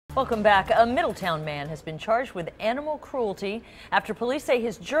Welcome back. A Middletown man has been charged with animal cruelty after police say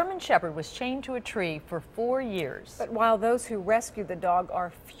his German Shepherd was chained to a tree for 4 years. But while those who rescued the dog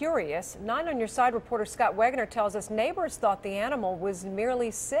are furious, 9 on Your Side reporter Scott Wegener tells us neighbors thought the animal was merely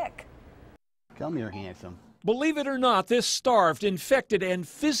sick. Come here, handsome. Believe it or not, this starved, infected, and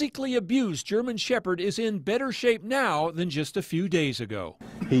physically abused German Shepherd is in better shape now than just a few days ago.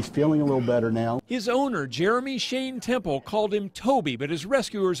 He's feeling a little better now. His owner, Jeremy Shane Temple, called him Toby, but his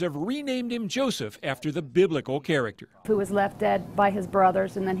rescuers have renamed him Joseph after the biblical character. Who was left dead by his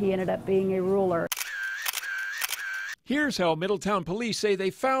brothers, and then he ended up being a ruler. Here's how Middletown police say they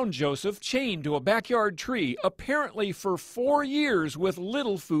found Joseph chained to a backyard tree, apparently for 4 years with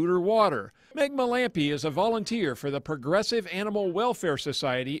little food or water. Meg Malampy is a volunteer for the Progressive Animal Welfare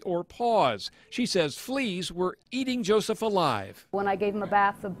Society, or PAWS. She says fleas were eating Joseph alive. When I gave him a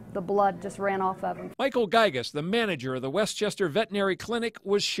bath, the blood just ran off of him. Michael Geigus, the manager of the Westchester Veterinary Clinic,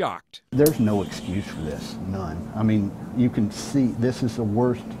 was shocked. There's no excuse for this, none. I mean, you can see this is the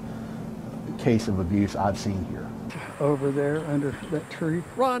worst case of abuse I've seen here. Over there under that tree.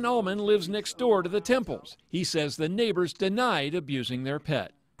 Ron Ullman lives next door to the Temples. He says the neighbors denied abusing their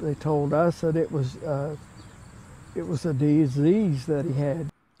pet. They told us that it was a disease that he had.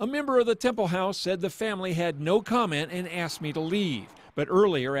 A member of the Temple house said the family had no comment and asked me to leave. But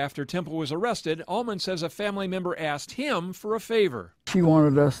earlier, after Temple was arrested, Ullman says a family member asked him for a favor. She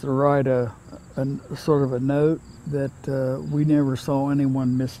wanted us to write a sort of a note that we never saw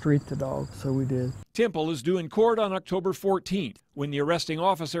anyone mistreat the dog, so we did. Temple is due in court on October 14th. When the arresting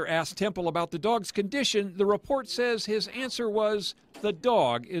officer asked Temple about the dog's condition, the report says his answer was, "The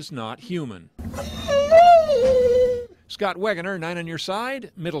dog is not human." Scott Wegener, 9 on Your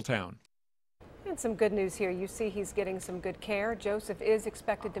Side, Middletown. And some good news here. You see he's getting some good care. Joseph is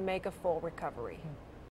expected to make a full recovery.